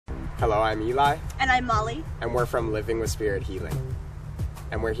Hello, I'm Eli. And I'm Molly. And we're from Living with Spirit Healing.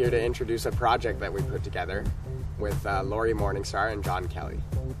 And we're here to introduce a project that we put together with Lori Morningstar and John Kelly.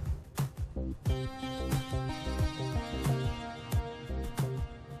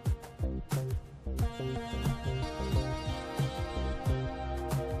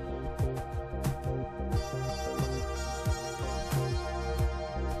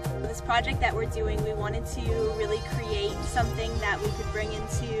 This project that we're doing, we wanted to really create something that we could bring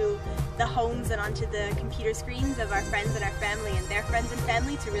into the homes and onto the computer screens of our friends and our family and their friends and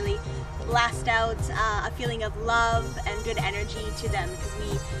family to really blast out a feeling of love and good energy to them, because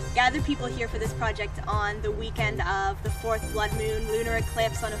we gathered people here for this project on the weekend of the 4th blood moon, lunar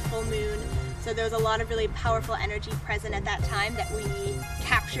eclipse on a full moon. So there was a lot of really powerful energy present at that time that we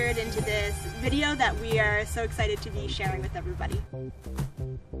captured into this video that we are so excited to be sharing with everybody.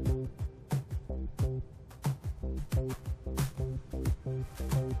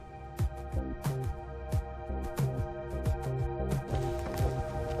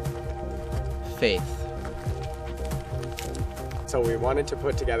 Faith. So we wanted to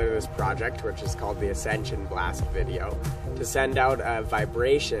put together this project, which is called the Ascension Blast video, to send out a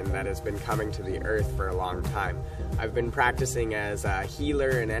vibration that has been coming to the earth for a long time. I've been practicing as a healer,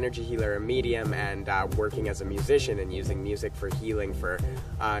 an energy healer, a medium, and working as a musician and using music for healing for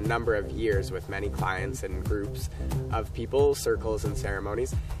a number of years with many clients and groups of people, circles and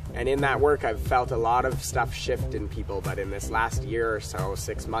ceremonies. And in that work, I've felt a lot of stuff shift in people, but in this last year or so,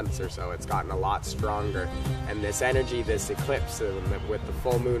 6 months or so, it's gotten a lot stronger. And this energy, this eclipse, with the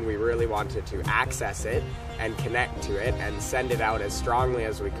full moon, we really wanted to access it and connect to it and send it out as strongly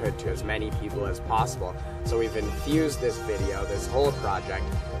as we could to as many people as possible. So we've infused this video, this whole project,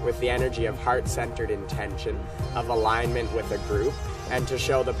 with the energy of heart-centered intention, of alignment with a group, and to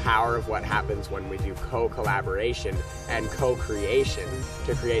show the power of what happens when we do co-collaboration and co-creation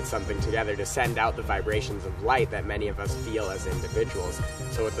to create something together, to send out the vibrations of light that many of us feel as individuals.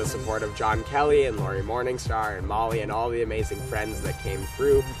 So with the support of John Kelly and Lori Morningstar and Molly and all the amazing friends that came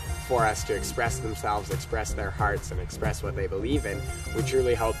through for us to express themselves, express their hearts, and express what they believe in, we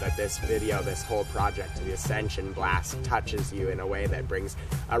truly hope that this video, this whole project, the Ascension Blast, touches you in a way that brings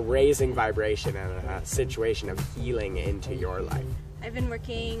a raising vibration and a situation of healing into your life. I've been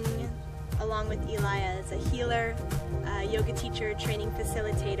working along with Eli as a healer, a yoga teacher, training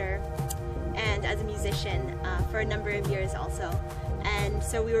facilitator, and as a musician for a number of years also. And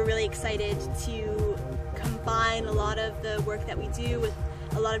so we were really excited to combine a lot of the work that we do with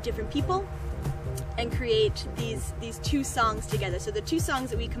a lot of different people and create these two songs together. So the two songs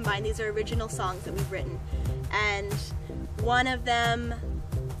that we combine, these are original songs that we've written. And one of them,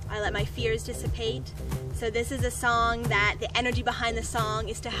 I Let My Fears Dissipate. So this is a song that the energy behind the song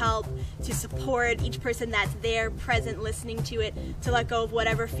is to help to support each person that's there, present, listening to it, to let go of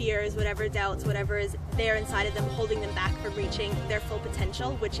whatever fears, whatever doubts, whatever is there inside of them, holding them back from reaching their full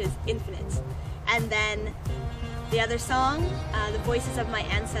potential, which is infinite. And then the other song, The Voices of My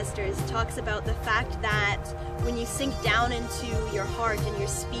Ancestors, talks about the fact that when you sink down into your heart and you're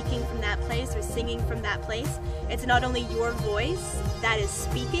speaking from that place or singing from that place, it's not only your voice that is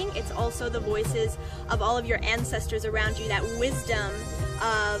speaking, it's also the voices of all of your ancestors around you, that wisdom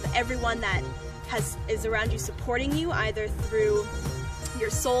of everyone that is around you supporting you, either through your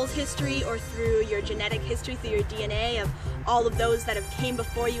soul's history or through your genetic history, through your DNA, of all of those that have came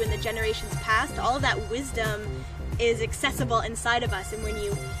before you in the generations past. All of that wisdom is accessible inside of us, and when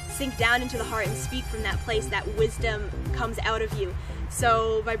you sink down into the heart and speak from that place, that wisdom comes out of you.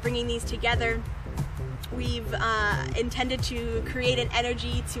 So by bringing these together, we've intended to create an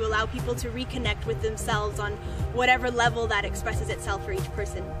energy to allow people to reconnect with themselves on whatever level that expresses itself for each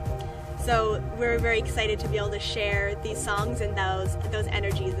person. So we're very excited to be able to share these songs and those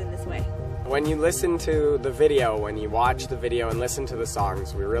energies in this way. When you listen to the video, when you watch the video and listen to the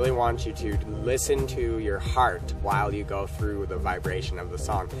songs, we really want you to listen to your heart while you go through the vibration of the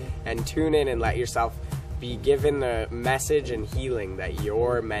song, and tune in and let yourself be given the message and healing that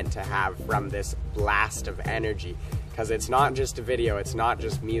you're meant to have from this blast of energy. Because it's not just a video, it's not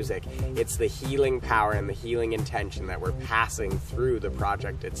just music, it's the healing power and the healing intention that we're passing through the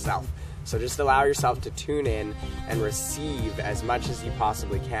project itself. So just allow yourself to tune in and receive as much as you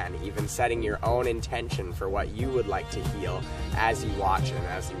possibly can, even setting your own intention for what you would like to heal as you watch and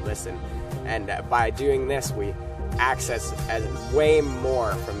as you listen. And by doing this, we access way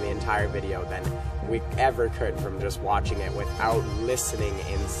more from the entire video than we ever could from just watching it without listening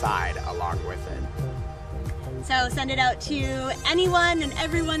inside along with it. So send it out to anyone and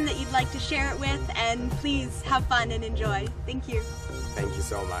everyone that you'd like to share it with, and please have fun and enjoy. Thank you. Thank you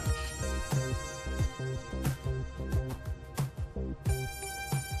so much.